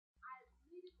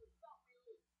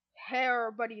Hey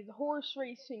everybody, the Horse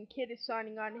Racing Kid is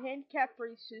signing on. Handicap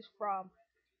races from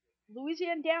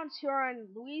Louisiana Downs here on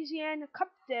Louisiana Cup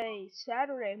Day,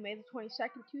 Saturday, May the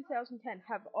 22nd, 2010.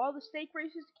 Have all the stake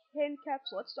races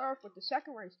handicaps. Let's start off with the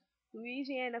second race,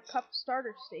 Louisiana Cup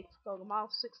Starter Stakes. Go the mile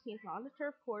 16th on the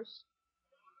turf course.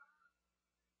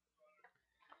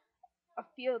 A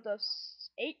field of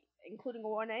 8, including a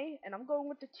 1A, and I'm going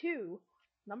with the 2.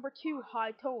 Number 2,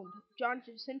 High Toned. John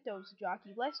Jacinto's jockey.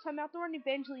 Last time out, the run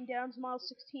Evangeline Downs, mile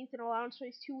 16th in allowance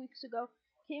race 2 weeks ago.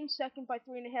 Came second by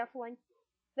 3.5 lengths.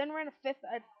 Then ran a 5th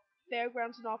at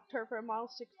Fairgrounds and off turf for mile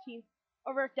 16th.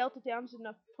 Over at Delta Downs in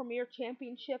the Premier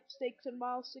Championship Stakes in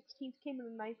mile 16th. Came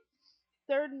in the 9th.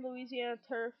 3rd in Louisiana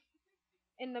turf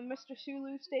in the Mr.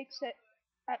 Sulu Stakes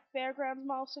at Fairgrounds,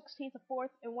 mile 16th, a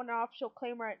 4th, and won an official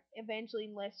claimer at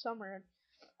Evangeline last summer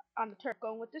on the turf.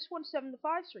 Going with this one, 7-5.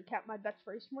 So recap my bets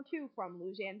for race number 2 from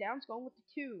Louisiana Downs. Going with the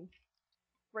 2.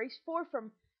 Race 4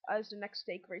 from is the next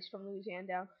stake race from Louisiana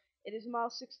Downs. It is mile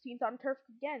 16th on turf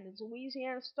again. It's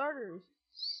Louisiana Starters,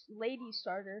 Ladies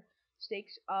Starter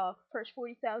Stakes. First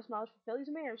 $40,000 for fillies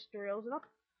and mares, 3 years and up.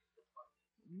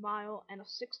 Mile and a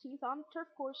 16th on the turf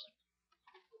course.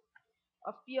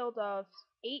 A field of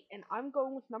 8, and I'm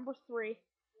going with number 3,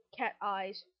 Cat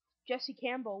Eyes. Jesse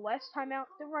Campbell. Last time out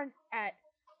did run at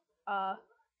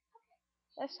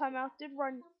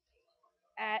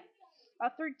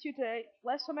 32 today.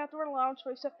 Last time out, the run allowance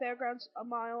race at Fairgrounds, a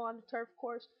mile on the turf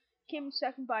course. Came in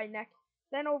second by a neck.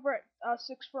 Then over at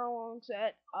 6 furlongs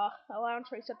at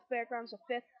allowance race at the Fairgrounds, a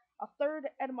 5th. A 3rd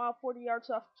at a mile 40 yards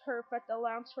off turf at the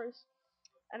allowance race.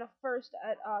 And a 1st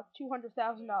at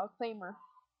 $200,000 claimer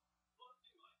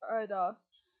at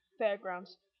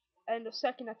Fairgrounds. And a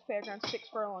 2nd at the Fairgrounds, 6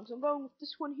 furlongs. I'm going with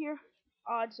this one here.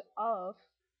 Odds of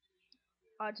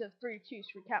 3 to 2.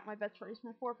 So recap my bets for race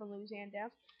number 4 from Louisiana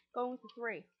Downs. Going with the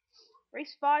 3.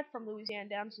 Race 5 from Louisiana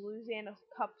Downs, Louisiana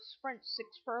Cup Sprint,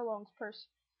 6 furlongs per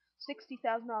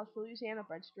 $60,000 for Louisiana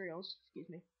bred steers. Excuse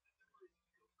me.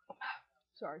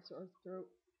 Sorry, throat.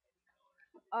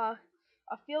 A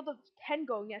field of 10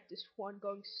 going at this one,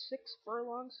 going 6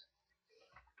 furlongs.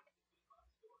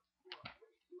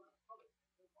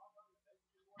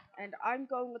 And I'm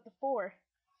going with the 4.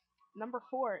 Number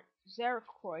 4,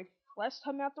 Zeracroid. Last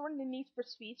time out, the run underneath for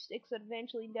speed stakes at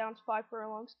Evangeline Downs, 5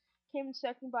 furlongs. Came in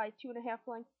second by 2.5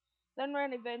 lengths. Then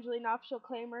ran Evangeline official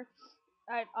claimer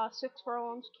at 6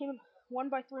 furlongs. Came in 1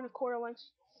 by 3.25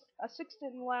 lengths. A 6th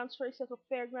in allowance race at the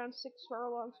Fairgrounds, 6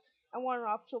 furlongs. And won an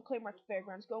official claimer at the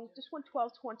Fairgrounds. Going with this one,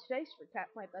 12 to 1 today. So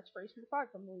recap my bets for race number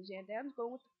 5 from Louisiana Downs.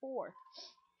 Going with the 4.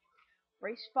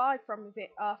 Race 5 from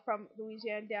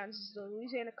Louisiana Downs is the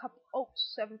Louisiana Cup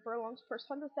Oaks, 7 furlongs, first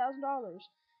 $100,000.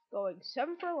 Going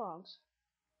 7 furlongs.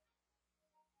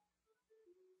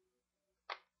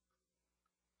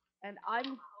 And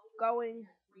I'm going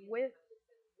with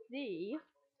the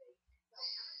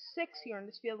 6 here in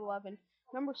this field 11.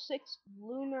 Number 6,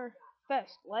 Lunar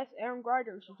Fest. Last Aaron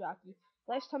Grider's your jockey.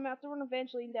 Last time out, the run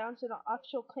Evangeline Downs in an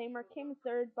official claimer came in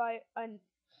 3rd by an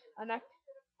neck.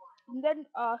 And then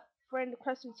ran the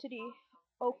Crescent City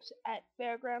Oaks at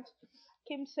Fairgrounds.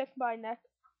 Came second by a neck.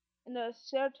 In the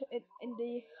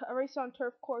race on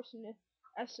turf course in the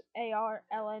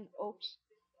SARLN Oaks.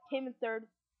 Came in 3rd.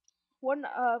 Won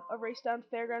a race down to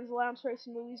Fairgrounds allowance race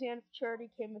in Louisiana for charity.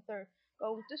 Came in 3rd.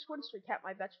 Going with this one to recap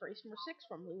my bets for race number 6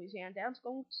 from Louisiana Downs.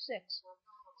 Going with 6.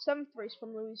 7th race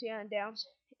from Louisiana Downs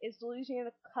is the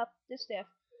Louisiana Cup Distaff.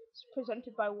 It's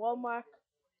presented by Walmart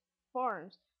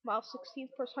Farms. Mile 16th,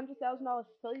 first $100,000 for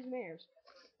fillies and mares.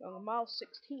 Going to mile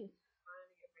 16th.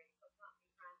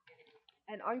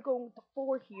 And I'm going with the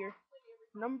 4 here.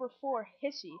 Number 4,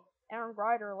 Hissy. Aaron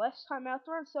Grider. Last time out,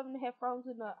 around 7.5 rounds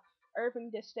in the Irving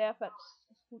Distaff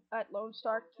at Lone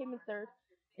Star. Came in 3rd.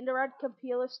 In the Red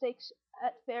Campila Stakes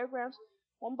at Fairgrounds.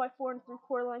 1 by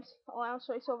 4.75 lengths. Allowance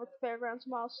race over at the Fairgrounds,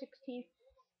 mile 16th.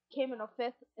 Came in a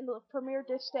 5th. In the Premier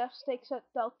Distaff Stakes at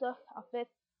Delta, a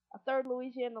 5th. A 3rd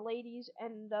Louisiana Ladies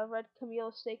and the Red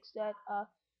Camila Stakes at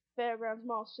Fairgrounds,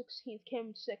 mile 16th. Came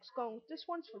in 6th. Going with this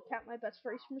one to recap my bets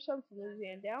for race number 7 from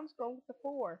Louisiana Downs. Going with the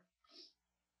 4.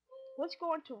 Let's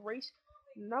go on to race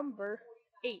number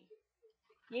 8.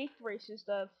 The 8th race is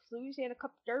the Louisiana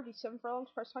Cup Derby, 7 furlongs,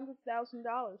 first $100,000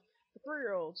 for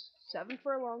 3-year-olds, 7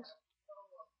 furlongs.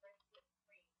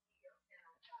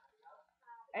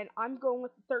 And I'm going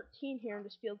with the 13 here in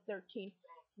this field 13.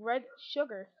 Red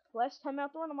Sugar. Last time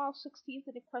out, the run a mile 16th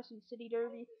in the Crescent City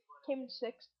Derby. Came in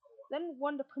 6th. Then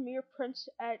won the Premier Prince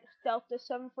at Delta,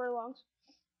 7 furlongs.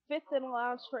 5th in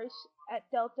allowance race at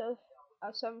Delta,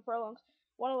 7 furlongs.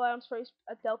 1 allowance race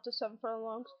at Delta, 7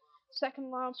 furlongs. 2nd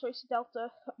allowance race at Delta,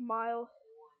 mile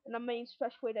and the main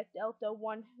special weight at Delta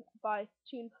won by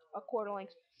 2 1/4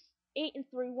 lengths. 8 and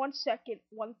 3, 1 2,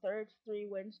 1 3, 3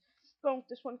 wins. Going with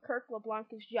this one, Kirk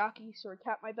LeBlanc is jockey, so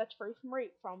recap my bets for race from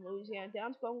 8 from Louisiana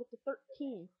Downs. Going with the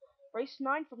 13. Race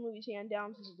 9 from Louisiana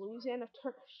Downs is Louisiana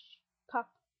Cup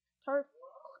Turf.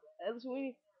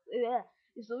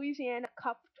 Is Louisiana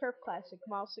Cup Turf Classic,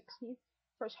 mile 16.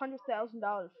 First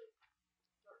 $100,000.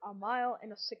 A mile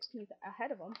and a 16th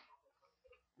ahead of him.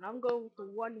 And I'm going with the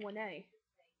 1-1A,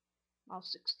 mile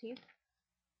 16th.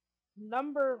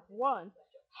 Number 1,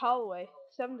 Holloway,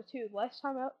 7-2. Last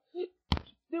time out,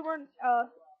 they were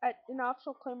at an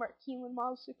optional claimer at Keeneland,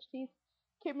 mile 16th.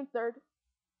 Came in third.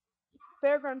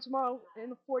 Fairgrounds mile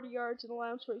in 40 yards and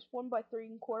allowance race, won by 3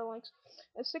 1/4 lengths.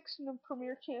 A 6th and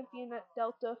premier champion at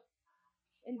Delta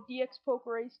and DX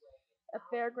Poker Race at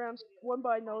Fairgrounds, won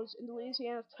by nose in the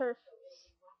Louisiana Turf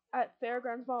at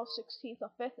Fairgrounds mile 16th, a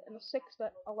 5th and a 6th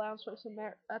at allowance race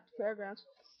at the Fairgrounds.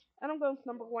 And I'm going with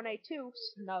number 1A2,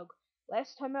 Snug.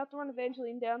 Last time out, the run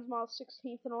Evangeline Downs mile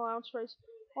 16th in allowance race,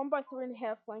 won by 3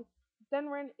 1/2 lengths. Then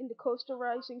ran into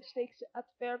Horseracingkid Stakes at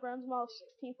the Fairgrounds mile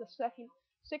 16th, a 2nd,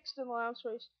 6th in allowance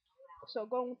race. So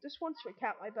going with this one to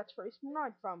recap my bets for race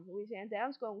 9 from Louisiana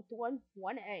Downs, going with the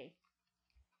 1-1A.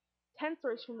 10th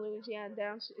race from Louisiana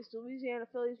Downs is the Louisiana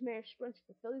Phillies Mares Sprint.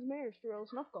 The Phillies Mares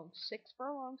drills not going 6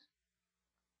 furlongs.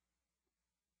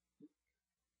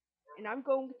 And I'm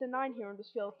going with the 9 here in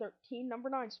this field, 13, number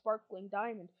 9, Sparkling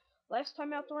Diamond. Last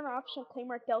time out, the run optional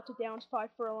claimer at Delta Downs,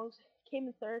 5 furlongs, came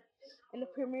in third. And the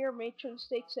Premier Matron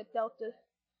Stakes at Delta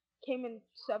came in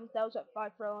 7th, that was at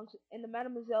 5 furlongs. And the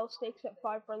Mademoiselle Stakes at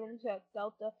 5 furlongs at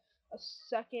Delta, a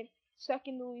second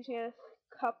Louisiana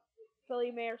Cup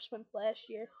Philly Mare Sprint last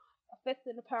year. A 5th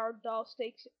in the Power Doll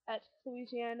Stakes at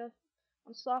Louisiana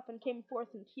on Slop, and came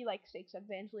 4th in the Key Lake Stakes at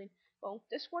Evangeline. Going with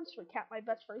this one to recap my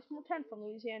bets for race number 10 from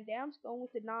Louisiana Downs, going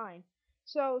with the 9.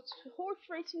 So it's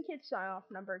Horseracingkid sign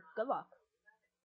off number. Good luck.